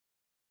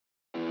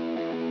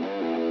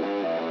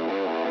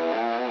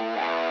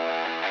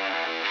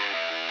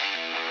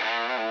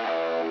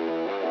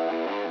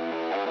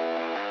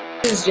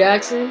is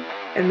Jackson,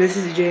 And this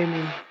is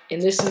Jamie.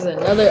 and this is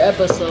another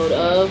episode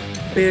of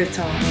Beer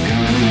Talk.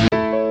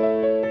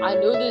 I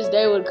knew this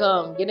day would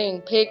come,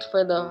 getting picked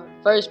for the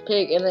first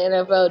pick in the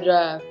NFL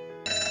draft.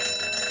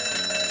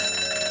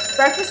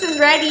 Breakfast is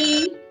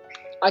ready.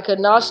 I could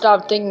not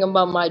stop thinking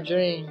about my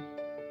dream.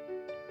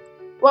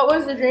 What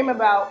was the dream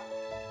about?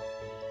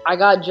 I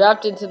got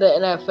drafted to the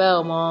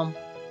NFL, Mom,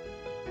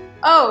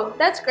 Oh,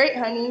 that's great,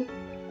 honey.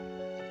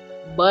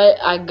 but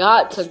I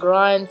got to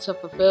grind to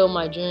fulfill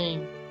my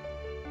dream.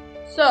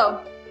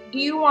 So, do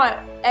you want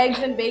eggs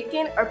and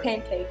bacon or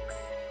pancakes?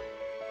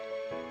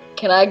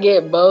 Can I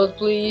get both,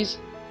 please?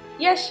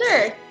 Yeah,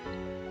 sure.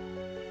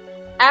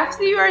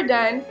 After you are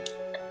done,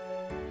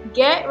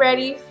 get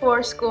ready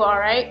for school,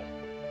 alright?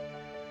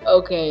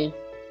 Okay.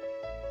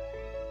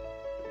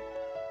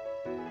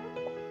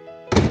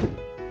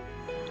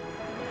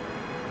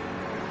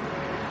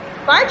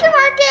 Bye,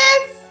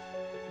 Jamarcus!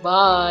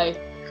 Bye.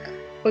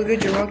 What's good,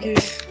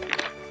 Jamarcus?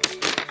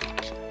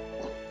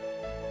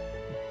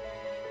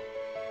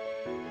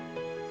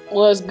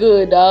 What's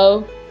good,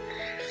 dog?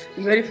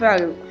 You ready for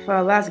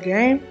our last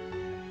game?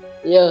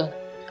 Yeah.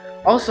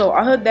 Also,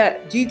 I heard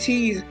that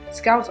GT's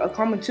scouts are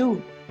coming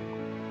too.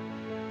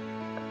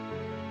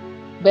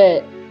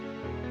 Bet.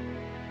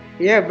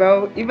 Yeah,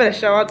 bro. You better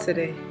show out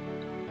today.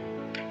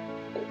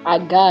 I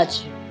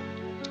got you.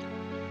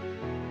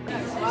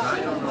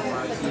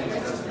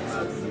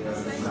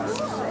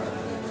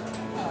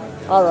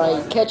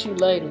 Alright, catch you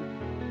later.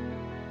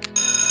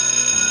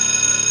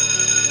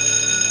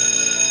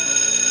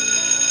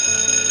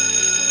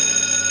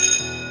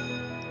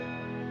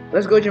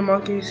 Let's go,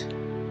 Jamarcus.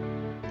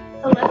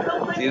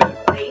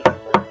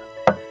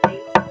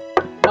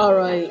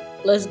 Alright,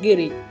 let's get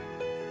it.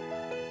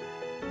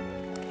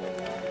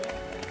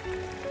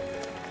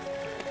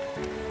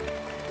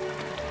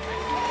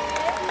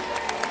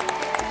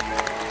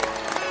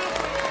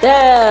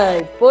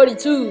 Dang,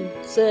 42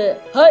 said,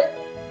 hut.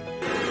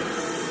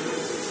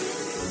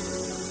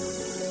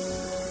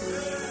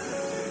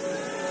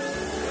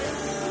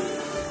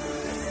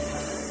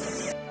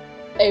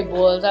 Hey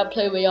boys, I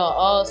played with y'all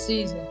all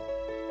season.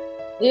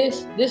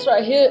 This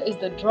right here is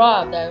the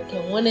drive that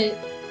can win it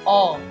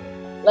all.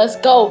 Let's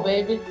go,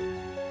 baby.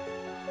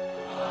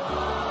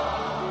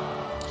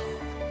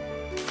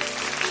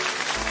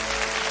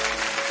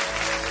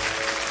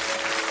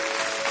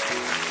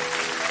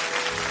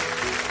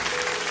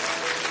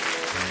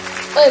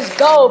 Let's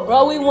go,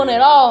 bro. We won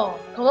it all.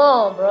 Come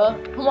on,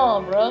 bro. Come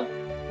on, bro.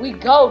 We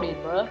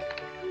goated, bro.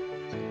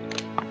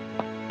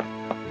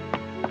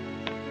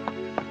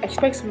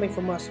 Expect something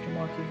from us,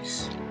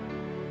 Jamarcus.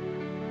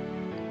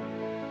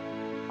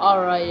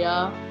 Alright,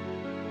 y'all.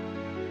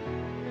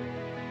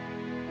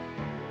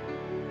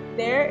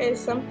 There is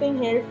something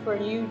here for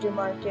you,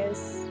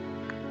 Jamarcus.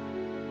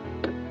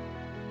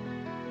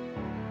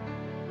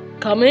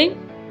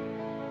 Coming?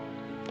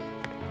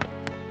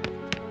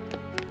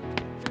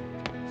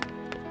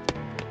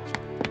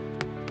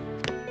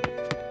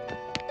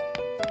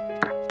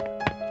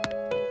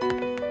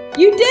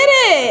 You did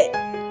it!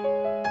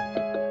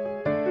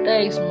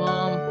 Thanks, Mom.